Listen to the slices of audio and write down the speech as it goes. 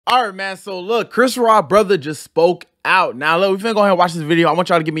All right, man. So look, Chris Rock brother just spoke out. Now look, we finna go ahead and watch this video. I want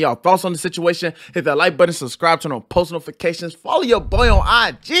y'all to give me y'all thoughts on the situation. Hit that like button, subscribe, turn on post notifications, follow your boy on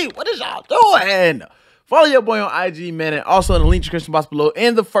IG. What is y'all doing? Follow your boy on IG, man, and also in the link description box below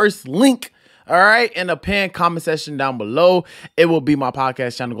and the first link. All right, in the pinned comment section down below, it will be my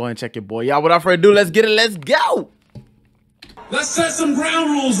podcast channel. Go ahead and check it, boy. Y'all, without further ado, let's get it. Let's go. Let's set some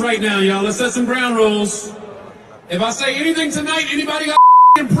ground rules right now, y'all. Let's set some ground rules. If I say anything tonight, anybody got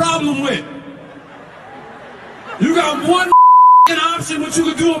a problem with, you got one option what you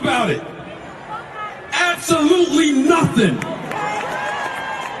can do about it. Absolutely nothing.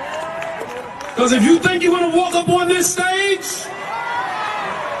 Because if you think you're gonna walk up on this stage,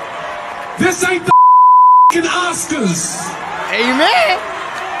 this ain't the Oscars. Amen.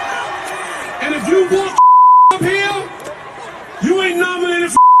 And if you walk up here, you ain't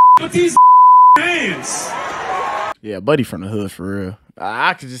nominated for with these hands. Yeah, buddy from the hood for real.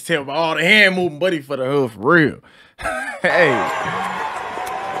 I could just tell by all the hand moving, buddy for the hood for real. Hey.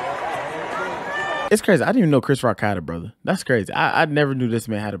 It's crazy. I didn't even know Chris Rock had a brother. That's crazy. I never knew this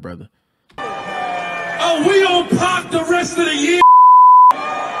man had a brother. Oh, we on Pac the rest of the year.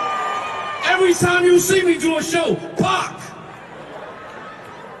 Every time you see me do a show, Pac.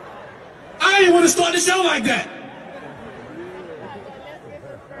 I ain't want to start the show like that.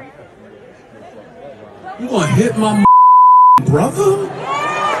 You gonna hit my brother?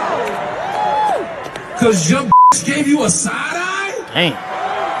 Cause your gave you a side eye? Dang.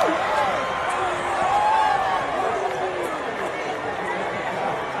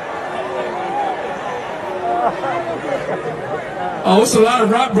 Oh, it's a lot of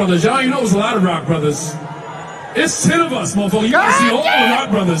rock brothers. Y'all ain't know it's a lot of rock brothers. It's 10 of us, motherfucker. You can see all the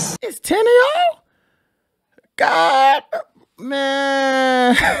rock brothers. It's 10 of y'all? God,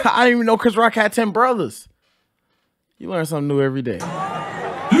 man. I didn't even know Chris Rock had 10 brothers. You learn something new every day. You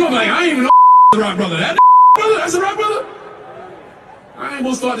gonna be like, I ain't even know the rock brother. That brother, that's a rock brother? I ain't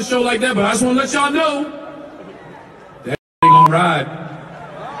gonna start the show like that, but I just wanna let y'all know that ain't gonna ride.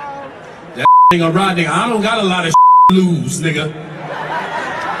 That ain't gonna ride, nigga. I don't got a lot of to lose, nigga.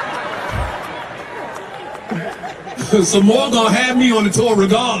 Some more gonna have me on the tour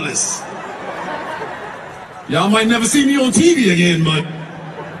regardless. Y'all might never see me on TV again, but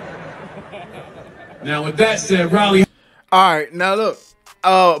now with that said, Riley. All right, now look,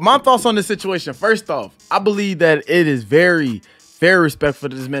 my thoughts on this situation. First off, I believe that it is very, very respectful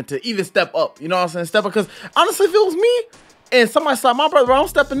to this man to even step up. You know what I'm saying? Step up, because honestly, if it was me and somebody saw my brother, I'm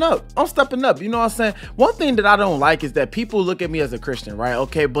stepping up. I'm stepping up. You know what I'm saying? One thing that I don't like is that people look at me as a Christian, right?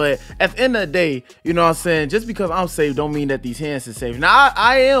 Okay, but at the end of the day, you know what I'm saying? Just because I'm saved don't mean that these hands are saved. Now,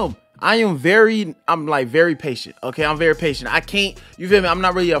 I'm very patient. Okay, I'm very patient. I can't, you feel me? I'm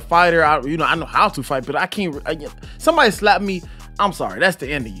not really a fighter. I know how to fight, but I can't. Somebody slap me, I'm sorry. That's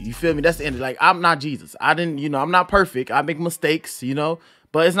the end of you. You feel me? That's the end. Like, I'm not Jesus. I'm not perfect. I make mistakes,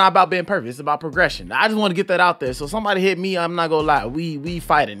 but it's not about being perfect. It's about progression. I just want to get that out there. So somebody hit me, I'm not gonna lie. We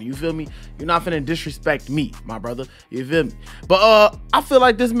fighting. You feel me? You're not finna disrespect me, my brother. You feel me? But I feel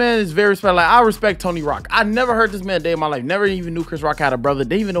like this man is very respectful. Like, I respect Tony Rock. I never heard this man a day in my life. Never even knew Chris Rock had a brother.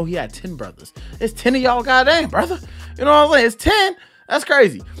 Didn't even know he had 10 brothers. It's 10 of y'all, goddamn, brother. You know what I'm saying? It's 10. That's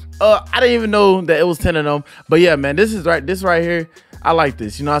crazy. I didn't even know that it was 10 of them. But yeah, man, this right here. I like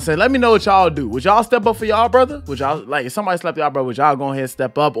this. You know what I'm saying? Let me know what y'all do. Would y'all step up for y'all brother? Would y'all, like, if somebody slapped y'all brother, would y'all go ahead and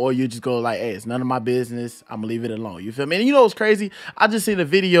step up? Or you just go like, hey, it's none of my business. I'm gonna leave it alone. You feel me? And you know what's crazy? I just seen a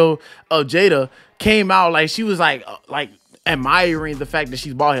video of Jada came out, like, she was like admiring the fact that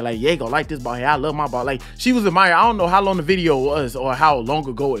she's bald head. Like, yeah, go like this bald head. I love my bald. Like, she was admiring. I don't know how long the video was or how long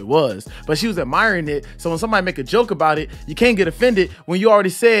ago it was, but she was admiring it. So when somebody make a joke about it, you can't get offended when you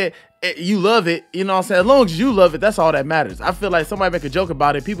already said you love it. You know what I'm saying? As long as you love it, that's all that matters. I feel like somebody make a joke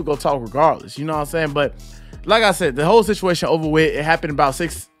about it, people go talk regardless. You know what I'm saying? But like I said, the whole situation over with. It happened about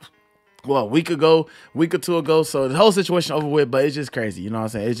a week or two ago. So the whole situation over with, but it's just crazy. You know what I'm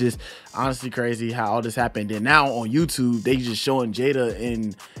saying? It's just honestly crazy how all this happened. And now on YouTube, they just showing Jada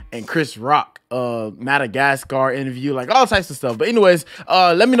and Chris Rock Madagascar interview, like all types of stuff. But anyways,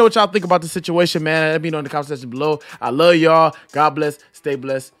 let me know what y'all think about the situation, man. Let me know in the comment section below. I love y'all. God bless. Stay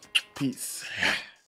blessed. Peace.